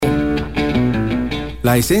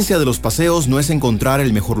La esencia de los paseos no es encontrar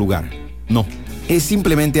el mejor lugar, no, es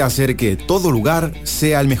simplemente hacer que todo lugar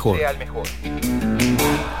sea el mejor.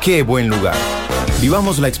 ¡Qué buen lugar!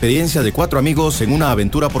 Vivamos la experiencia de 4 amigos en una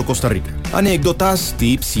aventura por Costa Rica. Anécdotas,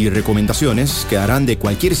 tips y recomendaciones que harán de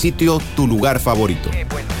cualquier sitio tu lugar favorito.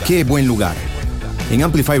 ¡Qué buen lugar! En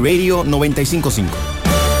Amplify Radio 95.5.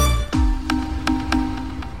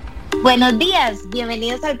 Buenos días,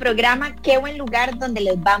 bienvenidos al programa Qué buen lugar, donde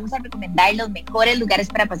les vamos a recomendar los mejores lugares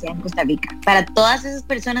para pasear en Costa Rica, para todas esas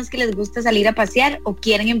personas que les gusta salir a pasear o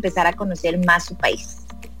quieren empezar a conocer más su país.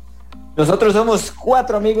 Nosotros somos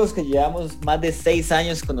 4 amigos que llevamos más de 6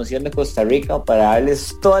 años conociendo Costa Rica para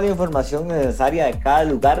darles toda la información necesaria de cada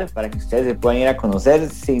lugar para que ustedes se puedan ir a conocer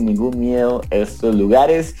sin ningún miedo estos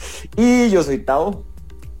lugares. Y yo soy Tao.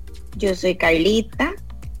 Yo soy Carlita.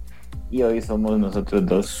 Y hoy somos nosotros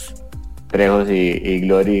dos. Trejos y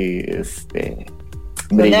Glory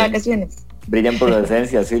brillan, de vacaciones. Brillan por la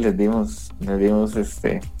esencia, sí, les dimos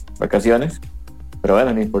vacaciones. Pero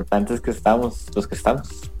bueno, lo importante es que estamos los que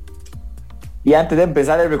estamos. Y antes de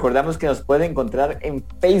empezar, les recordamos que nos pueden encontrar en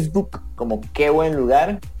Facebook como Qué Buen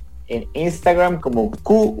Lugar, en Instagram como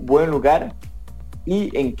Q Buen Lugar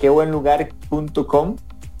y en quebuenlugar.com,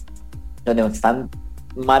 donde están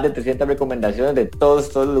más de 300 recomendaciones de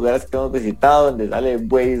todos los lugares que hemos visitado, donde sale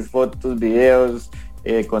Waze, fotos, videos,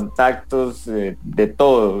 contactos, de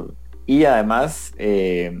todo. Y además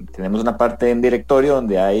tenemos una parte en directorio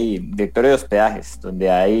donde hay directorio de hospedajes,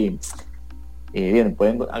 donde hay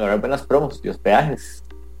pueden agarrar buenas promos de hospedajes,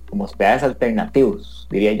 como hospedajes alternativos,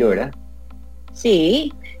 diría yo, ¿verdad?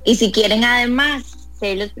 Sí, y si quieren además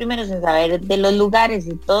ser los primeros en saber de los lugares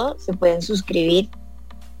y todo, se pueden suscribir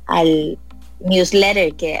al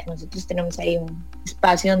newsletter, que nosotros tenemos ahí un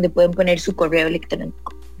espacio donde pueden poner su correo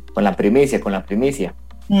electrónico. Con la primicia.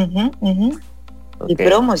 Okay. Y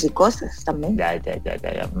promos y cosas también. Ya.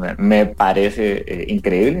 Me parece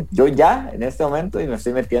increíble. Yo ya, en este momento, y me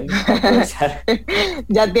estoy metiendo a aprovechar.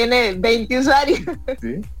 Ya tiene 20 usuarios.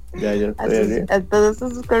 Sí, ya estoy a todos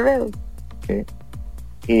sus correos. Sí.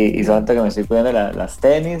 Y solamente que me estoy poniendo las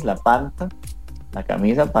tenis, la panta, la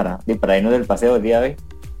camisa para irnos del paseo el día de hoy.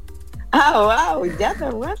 Ah, wow, ya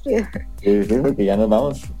tan rápido. Sí, porque ya nos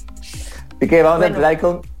vamos. Así que vamos a empezar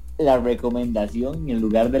con la recomendación y el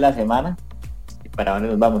lugar de la semana. ¿Y para dónde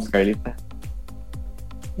nos vamos, Carlita?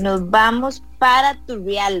 Nos vamos para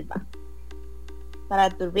Turrialba.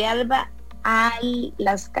 A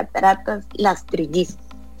las cataratas, las Trillizas.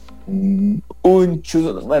 Un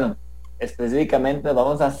chuzo. Bueno, específicamente nos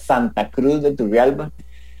vamos a Santa Cruz de Turrialba,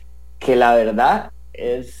 que la verdad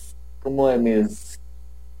es como de mis,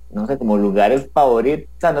 no sé, como lugares favoritos.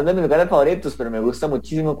 O sea, no es de mis lugares favoritos, pero me gusta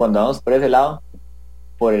muchísimo cuando vamos por ese lado,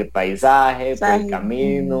 por el paisaje, por el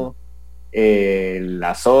camino,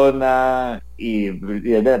 la zona, y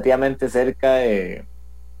es relativamente cerca de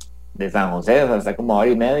San José, o sea, está como a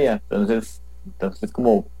hora y media, entonces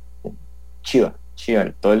como chiva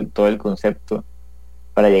todo el concepto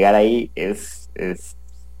para llegar ahí es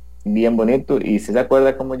bien bonito. ¿Y si se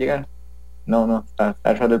acuerda cómo llegar? No, está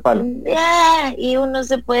atrás del palo. Y uno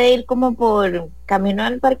se puede ir como por camino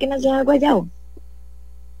al Parque Nacional Guayabo.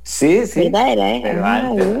 Sí.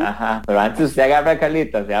 ¿Verdad? Pero antes usted agarra,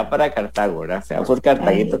 Carlita, se va para Cartago, ¿verdad? Se va por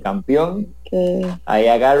Cartaguito, campeón. Ahí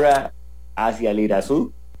agarra hacia el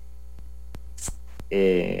Irazú.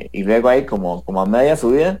 Y luego ahí como a media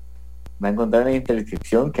subida va a encontrar una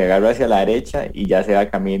intersección que agarra hacia la derecha y ya se va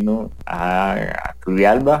camino a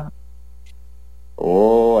Turrialba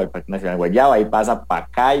o al Parque Nacional Guayabo. Ahí pasa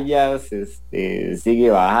Pacayas, sigue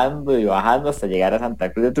bajando hasta llegar a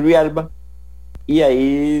Santa Cruz de Turrialba, y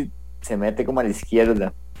ahí se mete como a la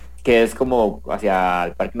izquierda, que es como hacia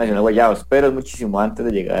el Parque Nacional Guayabo, pero es muchísimo antes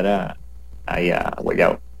de llegar ahí a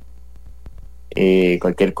Guayabo.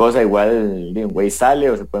 Cualquier cosa, igual un Waze sale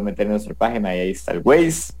o se puede meter en nuestra página y ahí está el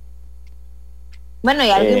Waze. Bueno,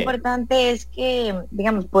 y algo importante es que,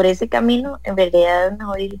 digamos, por ese camino en realidad es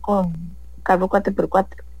mejor ir con carro 4x4,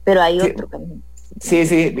 pero hay otro camino. Sí,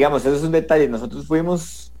 digamos, eso es un detalle. Nosotros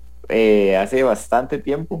fuimos hace bastante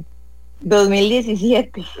tiempo.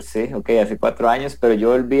 2017. Sí, hace 4 años, pero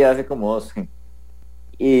yo volví hace como 2.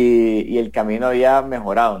 Y el camino había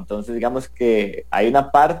mejorado, entonces digamos que hay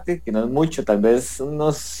una parte que no es mucho, tal vez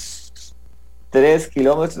unos 3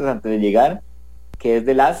 kilómetros antes de llegar, que es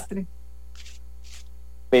de lastre,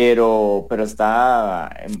 pero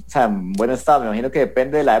está en buen estado. Me imagino que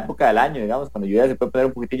depende de la época del año, digamos, cuando llueve se puede poner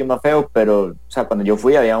un poquitillo más feo, pero cuando yo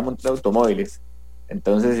fui había un montón de automóviles,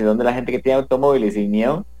 entonces si donde la gente que tiene automóviles sin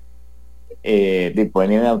miedo,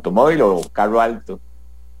 pueden ir en automóvil o carro alto.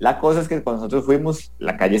 La cosa es que cuando nosotros fuimos,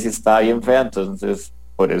 la calle sí estaba bien fea, entonces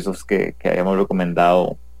por eso es que habíamos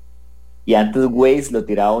recomendado. Y antes Waze lo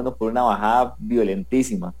tiraba uno por una bajada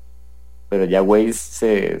violentísima, pero ya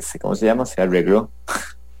Waze ¿cómo se llama? Se arregló.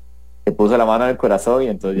 Se puso la mano en el corazón y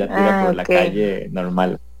entonces ya tira por la calle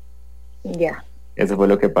normal. Ya. Eso fue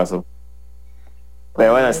lo que pasó.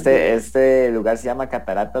 Pero bueno, este lugar se llama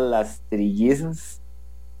Catarata Las Trillizas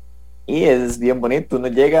y es bien bonito. Uno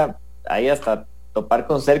llega ahí hasta topar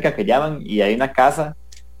con cerca que llaman y hay una casa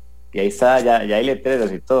y ahí está, ya hay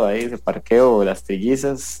letreros y todo, ahí se parqueo Las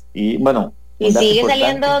Trillizas y bueno. Y sigue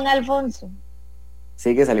saliendo Don Alfonso.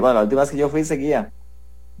 Sigue saliendo, bueno, la última vez que yo fui seguía,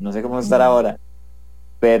 no sé cómo estar ahora,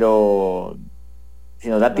 pero si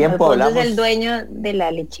nos da tiempo Alfonso hablamos. Es el dueño de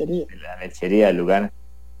la lechería. De la lechería del lugar.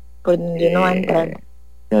 Por donde uno va a entrar.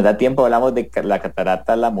 Si nos da tiempo hablamos de la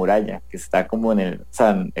catarata La Muralla, que está como en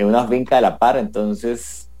una finca de la par,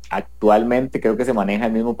 entonces actualmente creo que se maneja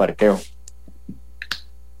el mismo parqueo.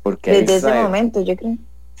 Porque desde ese momento, yo creo.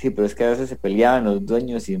 Sí, pero es que a veces se peleaban los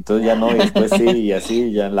dueños y entonces ya no, y después sí, y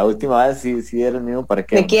así, ya la última vez sí era el mismo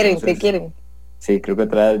parqueo. Te quieren. Sí, creo que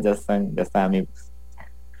otra vez ya están amigos.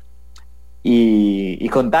 Y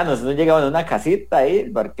contanos, no llegamos a una casita ahí,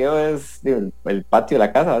 el parqueo es el patio de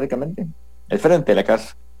la casa, básicamente, el frente de la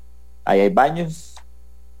casa. Ahí hay baños.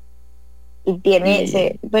 Y tiene,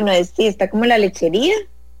 está como la lechería.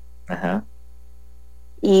 Ajá.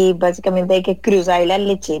 Y básicamente hay que cruzar la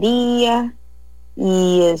lechería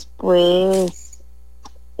y después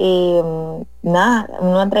uno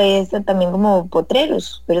atraviesa también como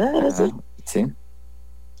potreros, ¿verdad? ¿Era así? Sí.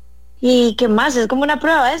 ¿Y qué más? Es como una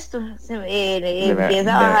prueba esto.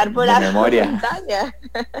 Empieza a bajar por la montaña.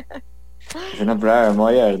 Es una prueba de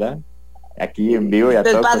memoria, ¿verdad? Aquí en vivo y a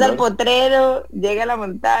todo. Entonces pasa el potrero, llega a la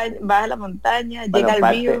montaña, baja la montaña, llega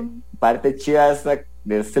al río. Parte chida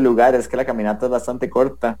de este lugar es que la caminata es bastante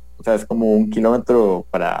corta. O sea, es como 1 kilómetro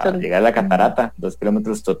para llegar a la catarata, 2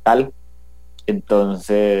 kilómetros total.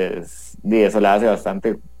 Entonces, eso la hace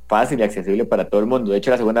bastante fácil y accesible para todo el mundo. De hecho,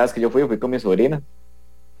 la segunda vez que yo fui con mi sobrina.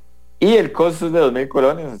 Y el costo es de 2,000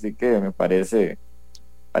 colones, así que me parece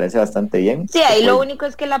bastante bien. Sí, ahí lo único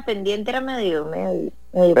es que la pendiente era medio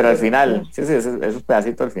pero al final, sí, es un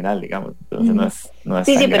pedacito al final, digamos. Entonces no es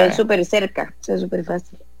sí, tan pero grave. es súper cerca, o sea, es súper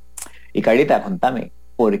fácil. Y Carlita, contame,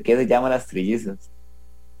 ¿por qué se llaman Las Trillizas?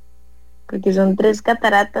 Porque son 3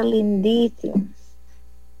 cataratas lindísimas.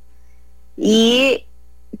 Y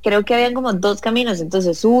creo que habían como 2 caminos,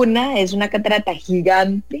 entonces una es una catarata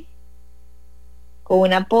gigante con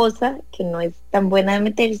una poza que no es tan buena de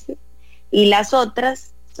meterse y las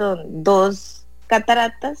otras son 2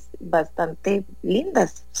 cataratas bastante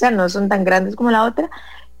lindas, o sea, no son tan grandes como la otra,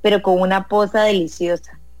 pero con una poza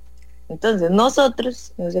deliciosa. Entonces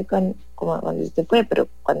nosotros, no sé cuándo usted fue, pero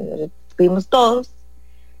cuando nosotros fuimos todos,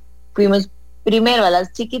 fuimos primero a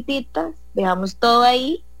las chiquititas, dejamos todo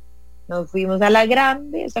ahí, nos fuimos a la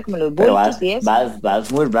grande, o sea, como los bultos y eso.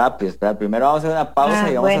 Vas muy rápido. Espera, primero vamos a hacer una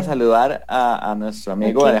pausa y vamos a saludar a nuestro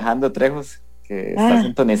amigo Alejandro Trejos, que está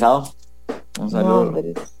sintonizado. Un saludo. No,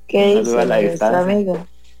 ¿qué dice a la distancia? Amigo?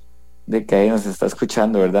 De que ahí nos está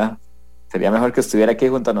escuchando, ¿verdad? Sería mejor que estuviera aquí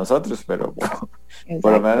junto a nosotros, pero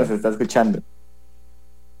por lo menos se está escuchando.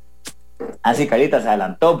 Sí, Carita, se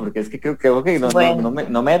adelantó, porque es que creo que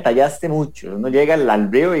no me detallaste mucho. Uno llega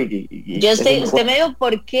al río y usted me dijo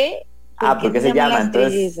 ¿por qué? ¿Por qué se llama?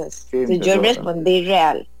 Entonces, yo respondí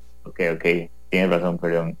real. Ok, tienes razón,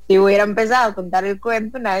 perdón. Si hubiera empezado a contar el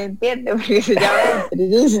cuento, nadie entiende porque se llama Las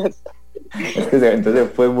Trillizas. Es que entonces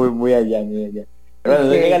fue muy allá. Pero bueno,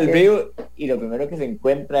 uno llega al río y lo primero que se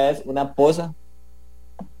encuentra es una poza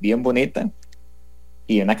bien bonita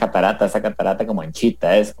y una catarata, esa catarata como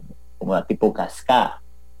anchita, es como una tipo cascada.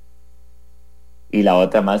 Y la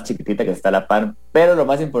otra más chiquitita que está a la par. Pero lo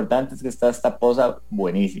más importante es que está esta poza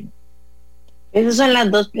buenísima. Esas son las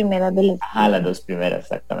 2 primeras de las... las 2 primeras,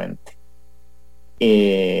 exactamente.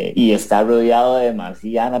 Y está rodeado de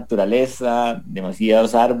demasiada naturaleza,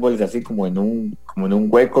 demasiados árboles, así como en un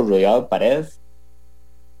hueco rodeado de paredes.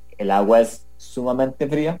 El agua es sumamente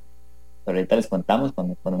fría, pero ahorita les contamos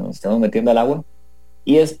cuando nos estemos metiendo al agua.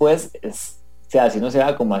 Y después, si uno se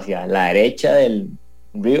va como hacia la derecha del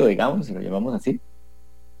río, digamos, si lo llamamos así,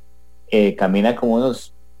 camina como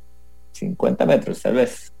unos 50 metros tal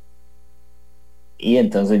vez. Y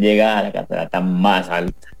entonces llega a la catarata más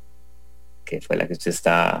alta, que fue la que usted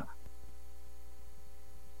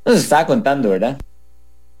nos estaba contando, ¿verdad?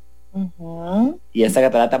 Uh-huh. ¿Y esta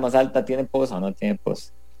catarata más alta tiene poza o no tiene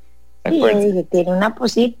poza? Sí, tiene una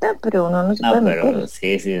posita, pero uno no se puede meter.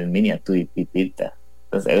 Sí, es miniaturita.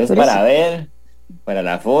 Entonces eso es para ver, para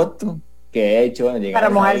la foto, que he hecho,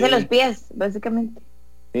 para mojarse los pies, básicamente.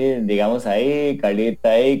 Sí, digamos ahí, Carlita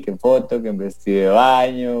ahí, que foto, que en vestido de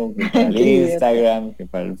baño, que para el Qué idiota. Instagram, que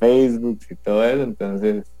para el Facebook y todo eso.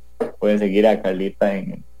 Entonces pueden seguir a Carlita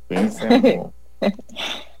en su Instagram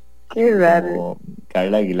Qué raro. como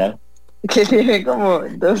Carla Aguilar. Que tiene como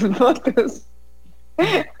 2 fotos.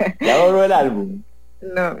 Ya borró el álbum.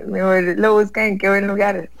 No, mejor lo buscan en qué buen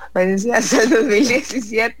lugar. Parece hasta el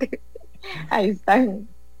 2017. Ahí están.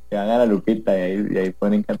 Que van a la Lupita y ahí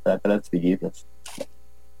ponen catarata las trillizas.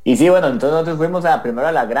 Y sí, bueno, entonces nosotros fuimos primero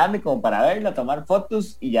a la grande como para verla, tomar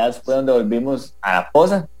fotos y ya después donde volvimos a la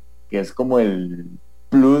poza, que es como el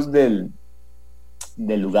plus del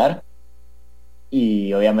lugar.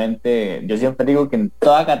 Y obviamente yo siempre digo que en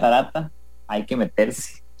toda catarata hay que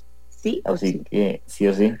meterse. Sí o Así sí. que sí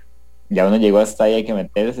o sí, ya uno llegó hasta ahí, hay que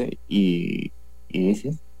meterse y sí,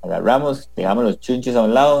 agarramos, dejamos los chunches a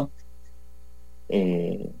un lado,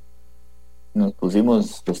 nos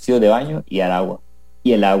pusimos vestidos de baño y al agua.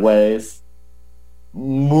 Y el agua es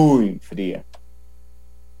muy fría.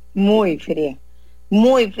 Muy fría.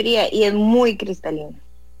 Muy fría y es muy cristalina.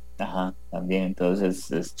 Ajá, también,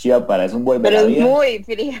 entonces es chiva para, es un vuelve a Pero la es vida. muy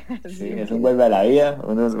fría. Sí, Sí, es un vuelve a la vida.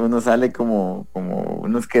 Uno sale como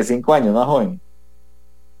unos que 5 años más joven.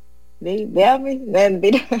 Véame,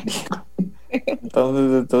 mentira.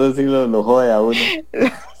 Entonces sí lo jode a uno.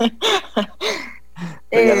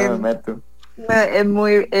 Pero ya no me meto. No,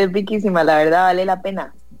 es riquísima, la verdad, vale la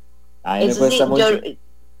pena. A mí me Eso cuesta sí, yo, mucho.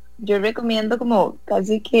 yo recomiendo como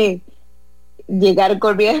casi que llegar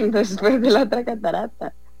corriendo después de la otra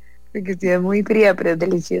catarata, porque sí es muy fría, pero es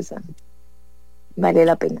deliciosa. Vale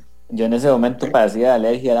la pena. Yo en ese momento padecía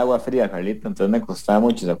alergia al agua fría, Carlito, entonces me costaba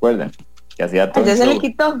mucho, ¿se acuerdan? Que hacía todo un ¿Ya se le show.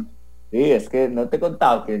 quitó? Sí, es que no te he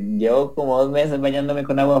contado que llevo como 2 meses bañándome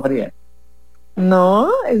con agua fría. No,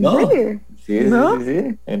 ¿en No, serio? sí, ¿No?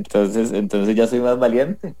 sí. Entonces ya soy más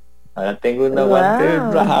valiente. Ahora tengo un aguante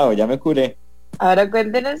Wow. rajado, ya me curé. Ahora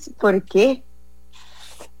cuéntenos por qué.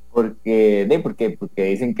 Porque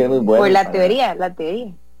dicen que es muy Por bueno para la teoría.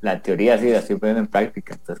 la teoría, sí, la estoy poniendo en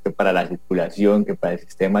práctica. Entonces, que para la circulación, que para el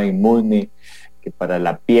sistema inmune, que para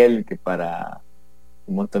la piel, que para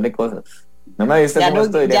un montón de cosas. ¿No me viste Ya cómo no,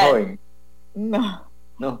 estoy de ya, joven? no,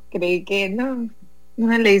 No. creí que no.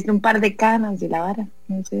 No le diste un par de canas y la vara.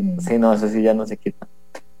 No sé. No. Sí, no, eso sí ya no se quita.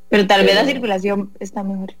 Pero tal vez la Pero circulación está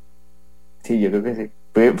mejor. sí, yo creo que sí.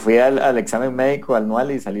 Fui al examen médico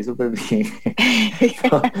anual y salí súper bien.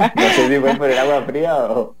 No sé si fue por el agua fría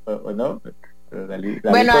o no, pero salí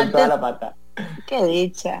Bueno, con toda antes, la pata. qué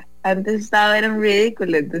dicha. Antes era un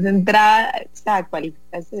ridículo. Entonces entraba, o sea,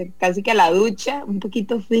 casi que a la ducha, un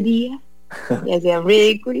poquito fría, y hacía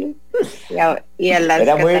ridículo. Y a las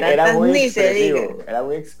Era cataratas muy ni se diga.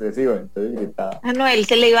 expresivo, entonces gritaba. Ah, no, él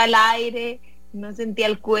se le iba al aire, no sentía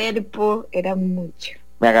el cuerpo, era mucho.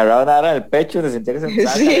 Me agarraba una hora del pecho, se sentía que se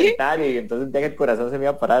empezaba a Sí. calentar y entonces sentía que el corazón se me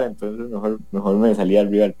iba a parar, entonces mejor me salía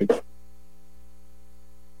arriba del pecho.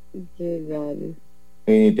 Qué raro.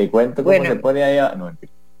 Y te cuento cómo se Bueno, pone ahí. No,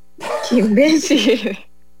 mentira. qué imbécil.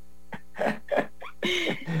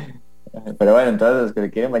 Pero bueno, entonces los que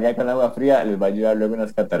se quieren bañar con agua fría les va a ayudar luego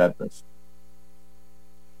unas cataratas.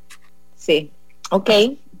 Sí, ok.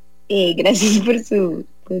 Gracias por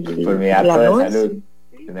Por mi el dato de anuncio. salud.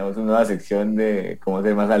 Tenemos una nueva sección de cómo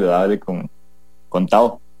ser más saludable con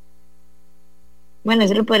Tao. Bueno,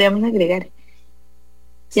 eso lo podríamos agregar.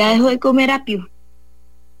 Ya dejó de comer apio,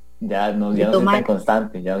 Ya de no soy tan tomar.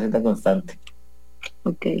 constante, ya no soy tan constante.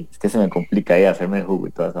 Ok. Es que se me complica ahí hacerme el jugo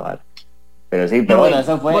y toda esa vara. Pero sí, No, pero bueno,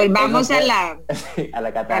 bueno, eso volvamos a fue la, a la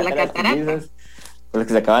a catarata la de las catarata. trillizas. Por los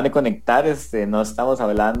que se acaban de conectar, no estamos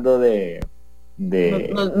hablando No, de,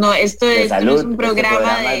 no, no, de esto no es un salud, este programa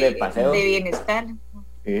programa es de de paseo. bienestar.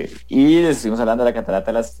 Y estuvimos hablando de la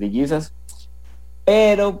catarata de las trillizas.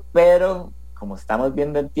 Pero, como estamos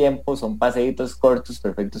viendo el tiempo, son paseitos cortos,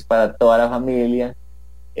 perfectos para toda la familia.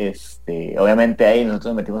 Obviamente ahí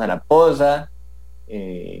nosotros nos metimos a la poza,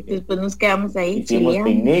 Después nos quedamos ahí hicimos chileando.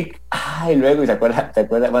 picnic, y luego, ¿se acuerda?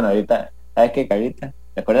 Bueno, ahorita, ¿sabes qué, Carita?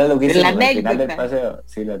 ¿Te acuerdas lo que La hicimos al final del anécdota. paseo?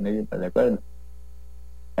 Sí, las anécdotas, ¿de acuerdo?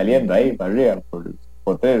 Saliendo ahí Ujú. para arriba, por los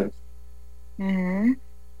potreros, Ajá,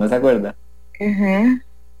 ¿no se acuerda? ajá.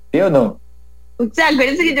 ¿Sí o no? O sea,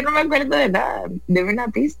 acuérdense que yo no me acuerdo de nada. Deme una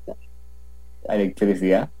pista. La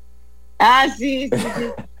electricidad. Ah, sí, sí, sí.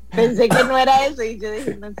 Pensé que no era eso y yo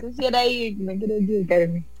dije, no sé si era ahí, no quiero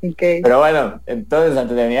equivocarme. Okay. Pero bueno, entonces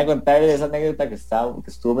antes de venir a contarles esa anécdota que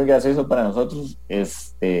estuvo muy gracioso para nosotros,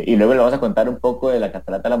 y luego le vamos a contar un poco de la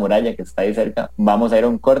catarata de la muralla que está ahí cerca. Vamos a ir a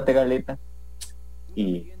un corte, Carlita,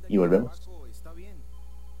 y volvemos.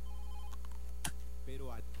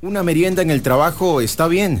 Una merienda en el trabajo está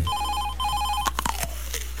bien,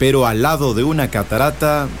 pero al lado de una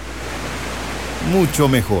catarata, mucho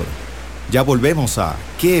mejor. Ya volvemos a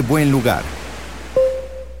 ¡Qué buen lugar!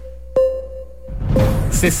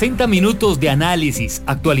 60 minutos de análisis,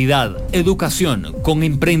 actualidad, educación, con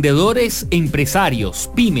emprendedores, empresarios,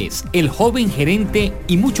 pymes, el joven gerente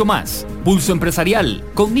y mucho más. Pulso Empresarial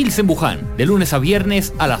con Nilsen Buján, de lunes a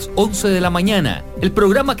viernes a las 11 de la mañana. El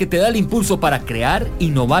programa que te da el impulso para crear,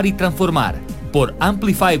 innovar y transformar. Por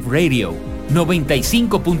Amplify Radio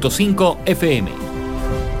 95.5 FM.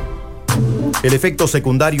 El efecto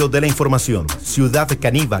secundario de la información. Ciudad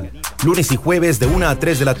Caníbal. Lunes y jueves de 1 a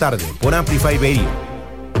 3 de la tarde por Amplify Radio.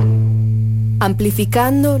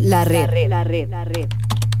 Amplificando la red.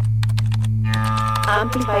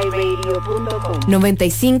 Amplifyradio.com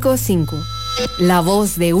 95.5. La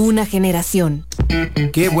voz de una generación.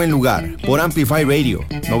 Qué buen lugar por Amplify Radio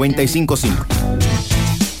 95.5.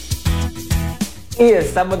 Y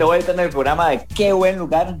estamos de vuelta en el programa de Qué buen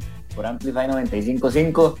lugar por Amplify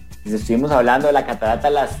 95.5. Estuvimos hablando de la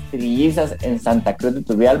catarata Las Trillizas en Santa Cruz de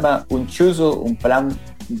Turrialba. Un chuzo, un plan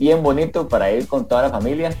bien bonito para ir con toda la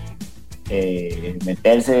familia.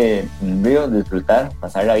 Meterse en el río, disfrutar,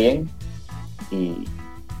 pasarla bien. Y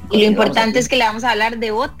lo importante es que le vamos a hablar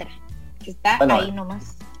de otra, que está ahí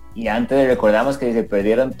nomás. Y antes recordamos que si se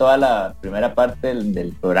perdieron toda la primera parte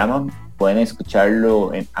del programa, pueden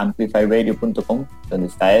escucharlo en amplifyradio.com, donde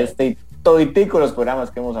está este y toditico los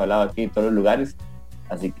programas que hemos hablado aquí en todos los lugares.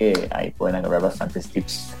 Así que ahí pueden agarrar bastantes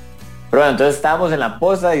tips. Pero bueno, entonces estábamos en la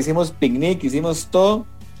poza, hicimos picnic, hicimos todo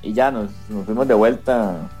y ya nos fuimos de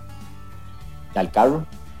vuelta al carro.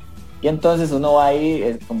 Y entonces uno va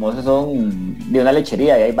ahí, como esos son de una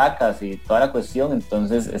lechería y hay vacas y toda la cuestión,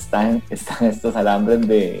 entonces están estos alambres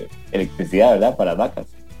de electricidad, ¿verdad? Para las vacas.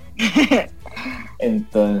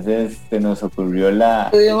 Entonces se nos ocurrió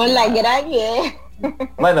tuvimos la gran idea.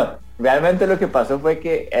 Bueno, realmente lo que pasó fue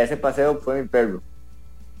que ese paseo fue mi perro.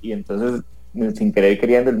 Y entonces, sin querer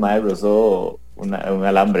queriendo, el mae rozó un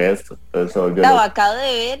alambre de esto. Entonces, acabo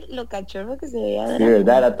de ver lo cachorro que se veía. Sí,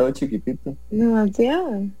 verdad, era todo chiquitito.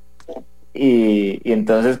 Demasiado. Y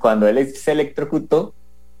entonces cuando él se electrocutó,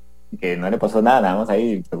 que no le pasó nada más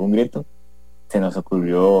ahí, pegó un grito, se nos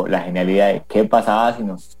ocurrió la genialidad de qué pasaba si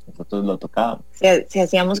nosotros lo tocábamos. Si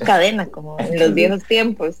hacíamos cadena, como en los viejos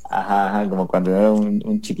tiempos. Ajá, como cuando era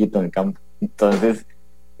un chiquito en el campo. Entonces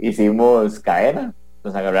hicimos cadena,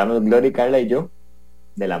 nos agarramos Gloria, Carla y yo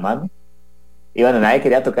de la mano. Y bueno, nadie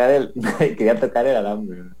quería tocar el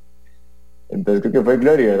alambre, ¿verdad? Entonces creo que fue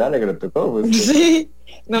Gloria, ¿verdad? La que lo tocó. Pues, sí,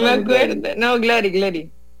 no me acuerdo. No, Gloria.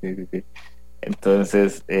 Sí.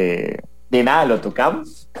 Entonces, de nada, lo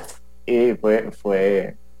tocamos y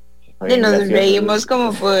fue y nos reímos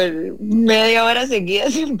como por media hora seguida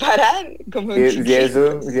sin parar. Como si es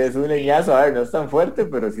un leñazo, a ver, no es tan fuerte,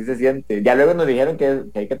 pero sí se siente. Ya luego nos dijeron que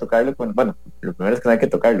hay que tocarlo con, bueno, lo primero es que no hay que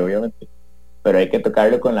tocarlo, obviamente, pero hay que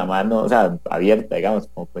tocarlo con la mano, o sea, abierta, digamos,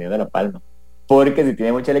 como poniendo la palma. Porque si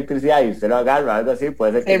tiene mucha electricidad y usted lo agarra o algo así,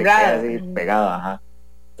 puede ser que le quede así pegado, ajá.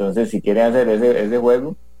 Entonces, si quieren hacer ese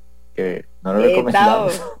juego, que no lo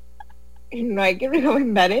recomendamos. No hay que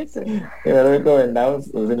recomendar eso. Que no lo recomendamos,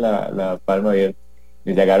 usen la palma abierta.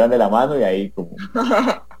 Y se agarran de la mano y ahí como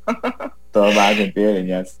todo va a sentir de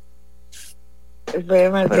leñazo. Fue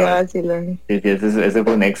demasiado vacilón. Sí, ese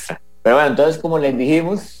fue un extra. Pero bueno, entonces como les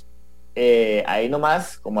dijimos, ahí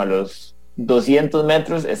nomás, como a los 200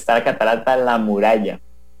 metros está la catarata La Muralla,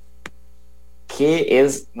 que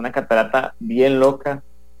es una catarata bien loca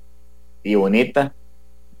y bonita,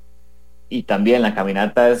 y también la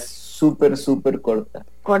caminata es súper corta.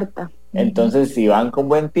 Entonces si van con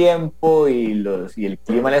buen tiempo y el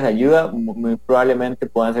clima les ayuda, muy probablemente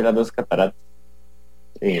puedan hacer las dos cataratas.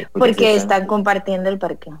 Porque están compartiendo el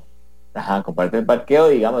parqueo. Ajá, comparten el parqueo,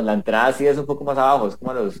 digamos, la entrada sí es un poco más abajo, es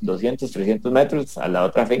como a los 200-300 metros a la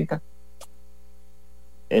otra finca.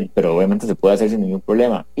 Pero obviamente se puede hacer sin ningún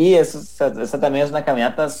problema. Y esa también es una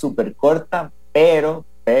caminata súper corta, pero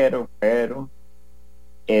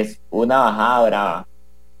es una bajada brava.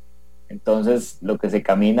 Entonces lo que se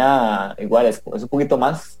camina igual es un poquito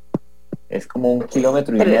más, es como 1,5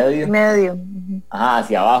 kilómetros medio. Ajá,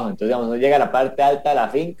 hacia abajo. Entonces digamos, uno llega a la parte alta de la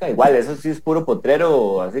finca, igual eso sí es puro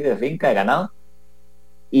potrero así de finca, de ganado,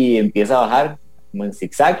 y empieza a bajar como en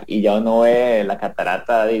zigzag y ya uno ve la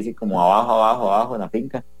catarata dice como abajo en la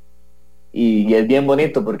finca, y es bien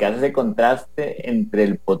bonito porque hace ese contraste entre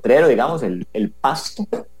el potrero, digamos, el pasto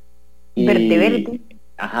y verde.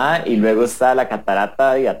 Ajá, y luego está la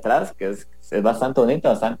catarata de atrás, que es bastante bonita,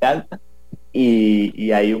 bastante alta,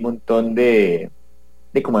 y hay un montón de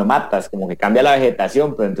como de matas, como que cambia la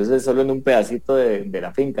vegetación, pero entonces es solo en un pedacito de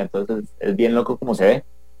la finca, entonces es bien loco como se ve.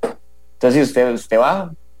 Entonces si usted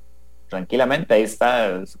va, tranquilamente, ahí está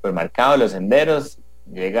el supermercado, los senderos,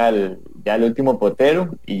 llega ya el último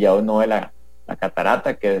potero y ya uno ve la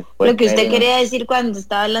catarata que puede Lo que usted tener quería decir cuando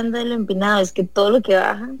estaba hablando de lo empinado es que todo lo que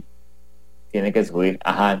baja, tiene que subir.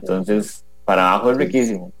 Ajá, entonces para abajo es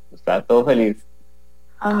riquísimo, está todo feliz.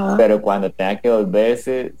 ajá. Pero cuando tenga que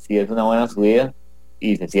volverse, sí es una buena subida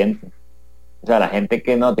y se siente. O sea, la gente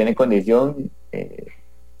que no tiene condición,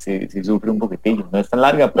 sí sufre un poquitillo. No es tan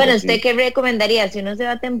larga, pero Bueno, sí. ¿usted qué recomendaría? Si uno se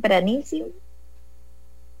va tempranísimo,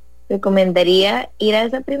 recomendaría ir a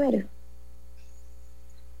esa primera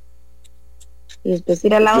y después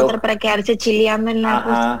ir a la Yo, otra para quedarse chileando en la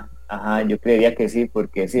costa. ajá, yo creería que sí,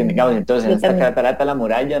 porque sí, digamos, entonces en Yo esta también. catarata de la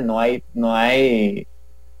muralla no hay,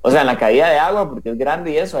 o sea, en la caída de agua, porque es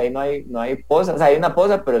grande y eso, ahí no hay poza, o sea, hay una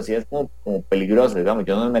poza, pero sí es como peligroso, digamos,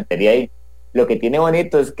 yo no me metería ahí. Lo que tiene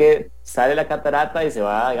bonito es que sale la catarata y se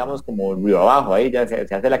va, digamos, como río abajo, ahí ya se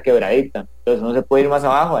hace la quebradita, entonces uno se puede ir más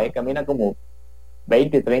abajo, ahí camina como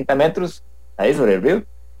 20, 30 metros, ahí sobre el río,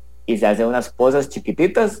 y se hace unas pozas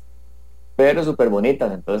chiquititas, pero súper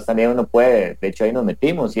bonitas, entonces también uno puede, de hecho ahí nos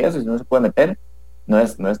metimos y eso, y uno se puede meter, no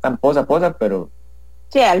es tan poza,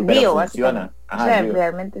 Sí, al pero río, básicamente. funciona, O ajá, el sea, río.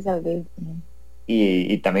 realmente es al río.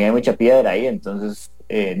 Y también hay mucha piedra ahí, entonces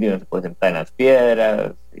uno se puede sentar en las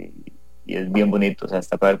piedras y es bien bonito, o sea,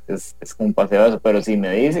 esta parte es como un paseo eso, pero si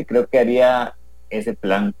me dice, creo que haría ese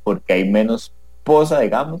plan porque hay menos poza,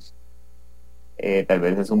 digamos, tal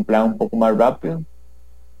vez es un plan un poco más rápido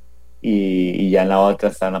y ya en la otra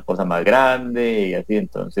está una poza más grande y así,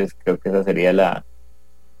 entonces creo que esa sería la,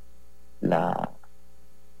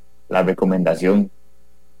 la recomendación.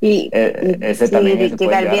 Ese también se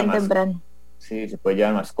puede Llegar llevar a bien más, temprano. sí, se puede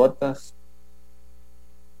llevar mascotas,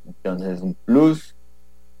 entonces es un plus.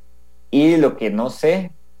 Y lo que no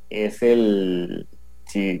sé es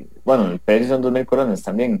si, bueno, el precio son 2.000 colones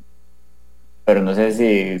también, pero no sé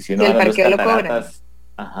si Si uno va a el las dos parqueo lo cobran. cataratas,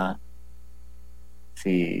 ajá,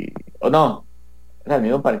 si, o no, o sea, el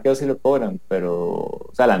mismo parqueo sí lo cobran, pero,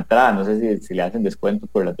 o sea, la entrada, no sé si le hacen descuento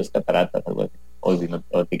por las dos cataratas, algo así, o si no,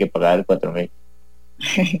 o tiene que pagar 4.000.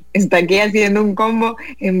 Está aquí haciendo un combo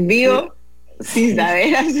en Sí, vivo sin sí,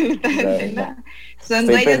 saber absolutamente no, nada.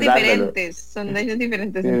 estoy pensándolo, Son dueños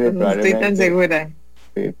diferentes, sí, entonces no estoy tan probablemente, segura.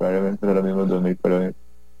 sí, probablemente son los mismos 2.000 colones.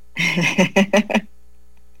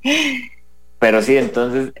 Pero sí,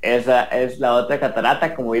 entonces esa es la otra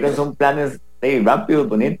catarata. Como vieron, son planes rápidos,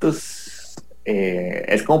 bonitos.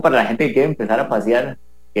 Es como para la gente que quiere empezar a pasear,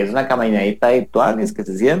 que es una caminadita de tuanis que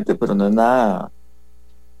se siente, pero no es nada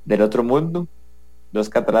del otro mundo. Dos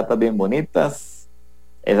cataratas bien bonitas.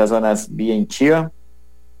 Esas zonas bien chiva.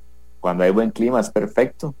 Cuando hay buen clima es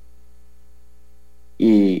perfecto.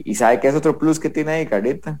 Y sabe que es otro plus que tiene ahí,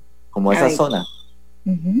 Carlita, como A esa ver. zona,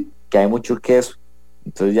 Ujú. que hay mucho queso.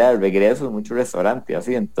 Entonces ya de regreso, mucho restaurante,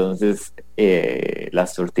 así. Entonces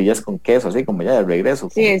las tortillas con queso, así como ya de regreso,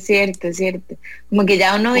 Sí, es cierto, es cierto. Como que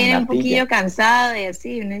ya uno con viene un natilla. poquillo cansado y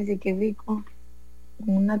así, uno dice qué rico.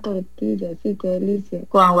 Una tortilla, sí, qué delicia.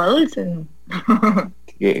 Con agua dulce, ¿no?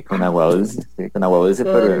 Con agua dulce, sí, con agua dulce, Qué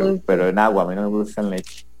pero delicia. en agua, a mí no me gusta en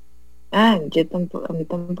leche. Ah, yo tampoco, a mí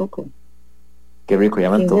tampoco. Qué rico, ya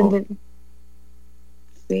me ¿Quién se antojó.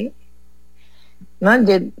 Sí. No,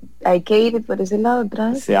 hay que ir por ese lado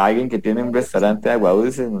otra vez. Si alguien que tiene un restaurante de agua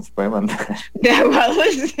dulce nos puede mandar, De agua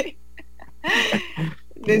dulce.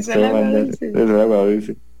 De nos puede solo agua mandar, dulce. de agua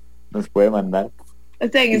dulce, nos puede mandar. O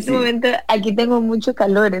sea, en Y este sí, momento aquí tengo mucho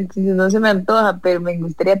calor, entonces no se me antoja, pero me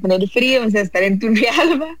gustaría tener frío, o sea, estar en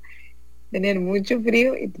Turrialba, tener mucho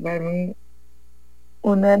frío y tomar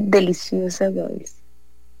una deliciosa agua dulce.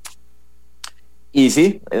 y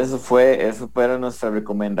sí, eso fueron nuestras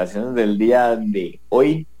recomendaciones del día de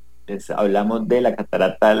hoy. Hablamos de la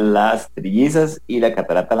catarata Las Trillizas y la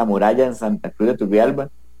catarata La Muralla en Santa Cruz de Turrialba.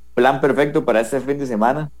 Plan perfecto para este fin de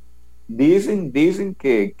semana. Dicen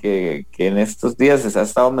que en estos días se ha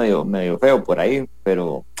estado medio feo por ahí,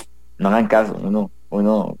 pero no hagan caso.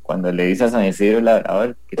 Uno cuando le dice a San Isidro el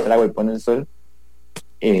labrador, quita el agua y pone el sol,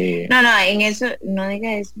 eh, No, no, en eso, no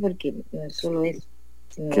diga eso porque no es solo eso,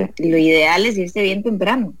 sino que lo ideal es irse bien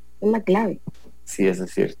temprano, es la clave, sí, eso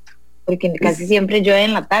es cierto. porque casi Es, siempre llueve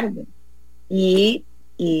en la tarde y,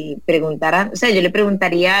 o sea, yo le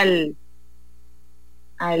preguntaría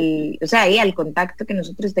o sea, ahí al contacto que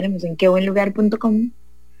nosotros tenemos en quebuenlugar.com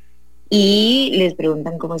y les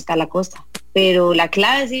preguntan cómo está la cosa, pero la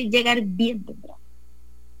clave es llegar bien temprano,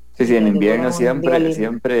 sí, sí, le en invierno aseguran un día siempre, lindo.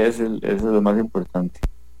 siempre eso es lo más importante.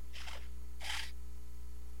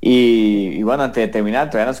 Y bueno, antes de terminar,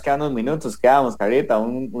 todavía nos quedan unos minutos, quedamos, Carita,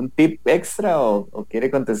 un tip extra o quiere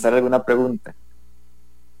contestar alguna pregunta.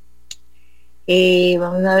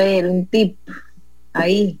 Vamos a ver, un tip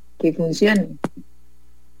ahí. que funcione.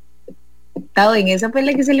 Tao, en esa fue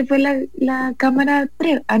la que se le fue la cámara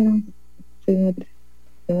 3. Ah, no, fue en otra.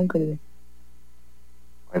 No me acuerdo.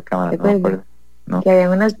 ¿Cuál cámara? ¿Te No me acuerdas? acuerdo. No, Que había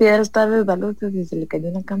unas piedras todas resbalosas y se le cayó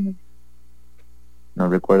una cámara. no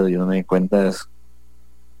recuerdo, yo no me di cuenta de eso.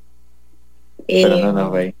 Pero Eh, no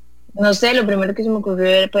fue ahí. no sé, lo primero que se me ocurrió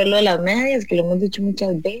fue lo de las medias, que lo hemos dicho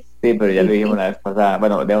muchas veces. Sí, pero ya Y lo dijimos sí. la vez pasada.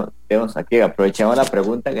 Bueno, demos aquí, aprovechemos la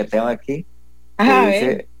pregunta que tengo aquí, que Ajá, a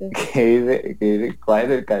ver. dice, que dice, ¿cuál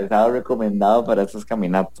es el calzado recomendado para estas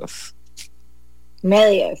caminatas?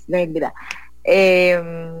 Medias, no, mira.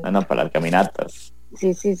 No, para las caminatas.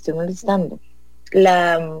 Sí, estoy molestando.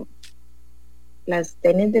 Las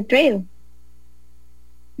tenis de trail,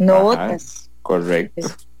 no Ajá, botas. correcto.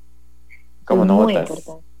 Es, Como es no muy botas.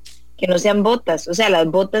 importante. Que no sean botas. O sea, las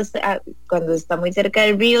botas cuando está muy cerca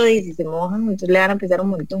del río y si se mojan, entonces le van a pesar un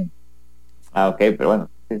montón. Ah, ok, pero bueno,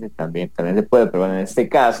 sí, también se puede, pero bueno, en este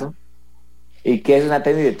caso, ¿y qué es una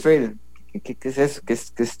tenis de trail? ¿Qué es eso? ¿Qué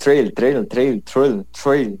es trail?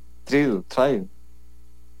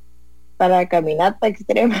 Para caminata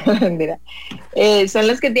extrema, mira. Son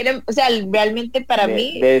los que tienen, o sea, realmente para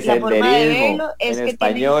mí De la forma de senderismo, verlo en es que tienen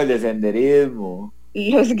español, de senderismo.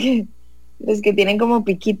 los que los que tienen como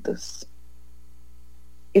piquitos.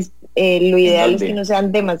 Lo ¿En ideal es que dónde? no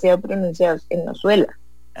sean demasiado pronunciados en la suela,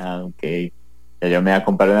 Ah, ok. Ya yo me voy a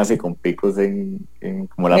comprar una así con picos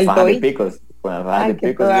como en las el fajas de tobillo. picos. Con las fajas Ay, de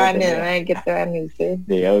picos que yo tenía. qué te van a usted.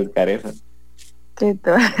 Llegué a buscar esas. Qué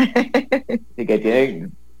te Y que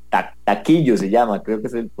tienen taquillo se llama, creo que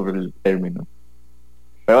es por el término.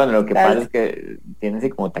 Pero bueno, lo que pasa Tal, es que tiene así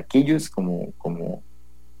como taquillos,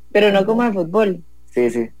 pero no como como, el fútbol. sí,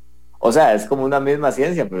 sí. O sea, es como una misma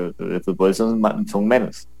ciencia, pero el fútbol son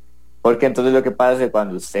menos. Porque entonces lo que pasa es que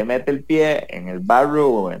cuando usted mete el pie en el barro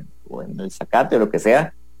o en el zacate o lo que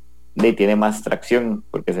sea, le tiene más tracción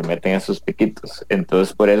porque se meten esos piquitos.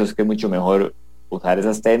 Entonces por eso es que es mucho mejor usar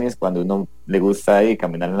esas tenis cuando uno le gusta ahí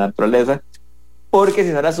caminar en la naturaleza, porque si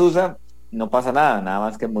no las usa, no pasa nada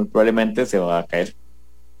más que muy probablemente se va a caer,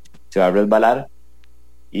 se va a resbalar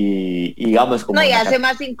y digamos No, como y en hace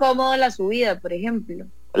más incómodo la subida, por ejemplo.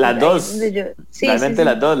 las Ahí es donde dos, yo, sí, realmente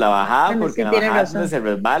las dos, la bajada, bueno, porque sí en la tiene bajada es donde razón. se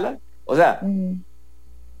resbala, o sea,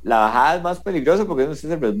 la bajada es más peligrosa porque usted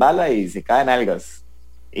se resbala y se caen algas.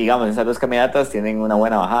 Y digamos, esas dos caminatas tienen una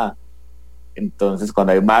buena bajada. Entonces,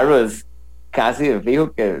 cuando hay barro es casi de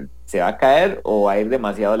fijo que se va a caer o va a ir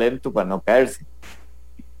demasiado lento para no caerse.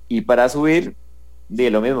 Y para subir, di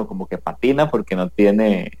lo mismo, como que patina porque no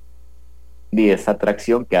tiene esa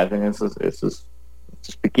tracción que hacen esos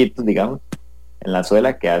piquitos, digamos, en la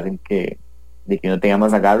suela que hacen que no tenga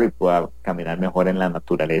más agarre y pueda caminar mejor en la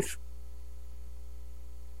naturaleza.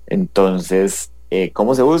 Entonces,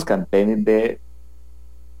 ¿cómo se buscan? Tenis de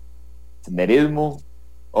senderismo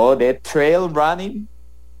o de trail running.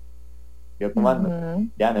 Yo comando,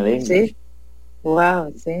 ya en el English. Sí,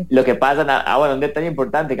 wow, sí. Lo que pasa, bueno, un detalle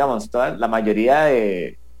importante, digamos, la mayoría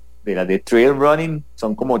de las de trail running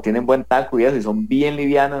son como tienen buen taco y eso, y son bien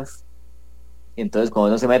livianas. Y entonces cuando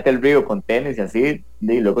uno se mete el río con tenis y así,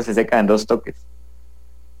 y luego se secan en 2 toques.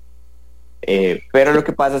 Pero lo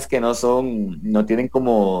que pasa es que no tienen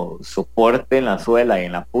como soporte en la suela y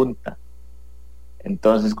en la punta.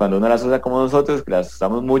 Entonces cuando uno las usa como nosotros, que las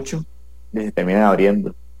usamos mucho, se terminan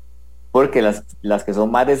abriendo. Porque las que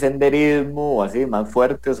son más de senderismo o así, más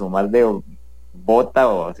fuertes o más de bota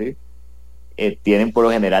o así, tienen por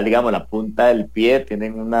lo general, digamos, la punta del pie,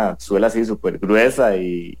 tienen una suela así súper gruesa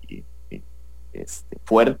y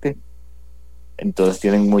fuerte. Entonces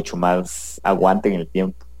tienen mucho más aguante en el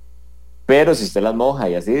tiempo. Pero si usted las moja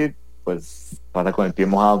y así, pues pasa con el pie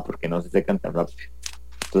mojado porque no se secan tan rápido.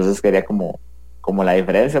 Entonces quería como la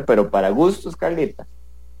diferencia, pero para gustos, Carlita.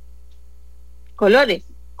 Colores.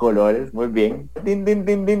 Colores, muy bien. Din, din,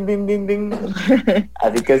 din, din, din, din, din.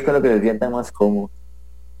 Así que es con lo que se sientan más cómodos.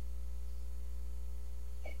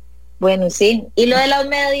 Bueno, sí. Y lo de las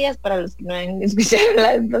medias, para los que no han escuchado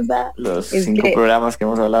la vez pasada, Los es 5 que, programas que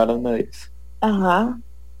hemos hablado de los medios. ajá,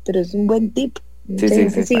 pero es un buen tip. Sí, Mucha sí,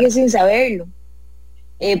 gente sí. sigue sin saberlo.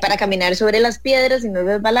 Para caminar sobre las piedras y no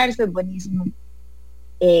resbalarse es buenísimo.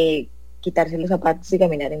 Quitarse los zapatos y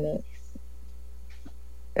caminar en medias.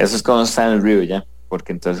 Eso es cuando está en el río ya,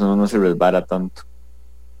 porque entonces uno no se resbala tanto.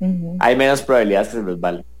 Hay menos probabilidades que se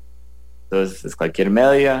resbale. Entonces es cualquier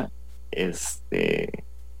media, y eso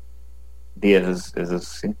es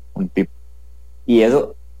sí, un tip. Y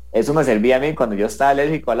eso me servía a mí cuando yo estaba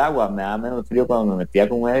alérgico al agua, me daba menos frío cuando me metía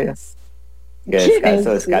con medias que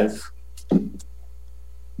descalzo.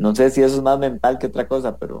 No sé si eso es más mental que otra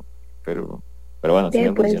cosa, pero bueno, sí Sí,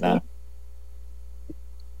 me puede funcionaba. ser.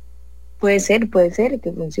 puede ser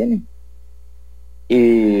que funcione.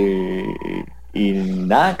 Y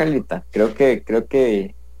nada, Carlita, creo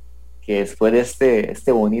que después de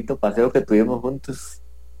este bonito paseo que tuvimos juntos,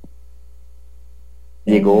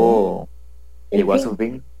 llegó a su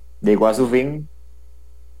fin. Llegó a su fin.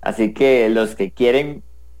 Así que los que quieren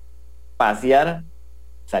pasear,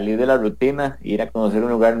 salir de la rutina, ir a conocer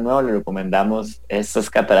un lugar nuevo, les recomendamos estos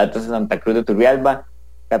cataratas de Santa Cruz de Turrialba,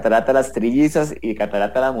 catarata Las Trillizas y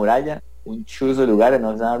catarata La Muralla, un chuzo de lugares,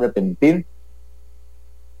 no se van a arrepentir.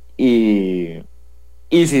 Y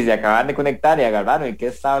si se acaban de conectar y agarraron y qué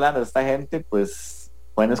está hablando esta gente, pues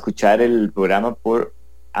pueden escuchar el programa por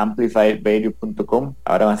amplifyradio.com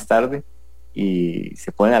ahora más tarde y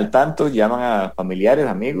se ponen al tanto, llaman a familiares,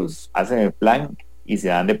 amigos, hacen el plan y se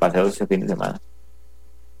dan de paseo este fin de semana.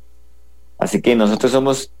 Así que nosotros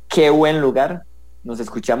somos Qué Buen Lugar. Nos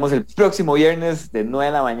escuchamos el próximo viernes de 9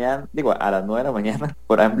 de la mañana, a las 9 de la mañana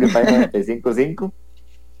por Amplify 95.5.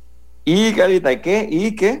 Y Carita,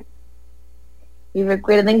 ¿qué? Y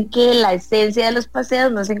recuerden que la esencia de los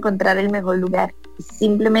paseos no es encontrar el mejor lugar, es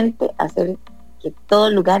simplemente hacer que todo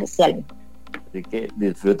lugar sea el mejor. Así que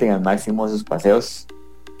disfruten al máximo sus paseos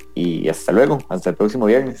y hasta luego, hasta el próximo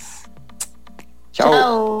viernes. Chao.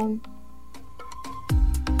 Chao.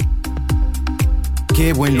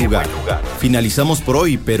 Qué buen lugar. Finalizamos por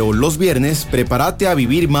hoy, pero los viernes prepárate a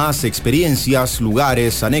vivir más experiencias,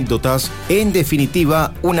 lugares, anécdotas, en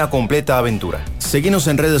definitiva, una completa aventura. Seguinos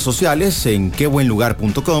en redes sociales en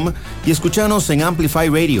quebuenlugar.com y escuchanos en Amplify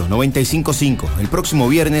Radio 95.5 el próximo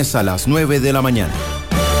viernes a las 9 de la mañana.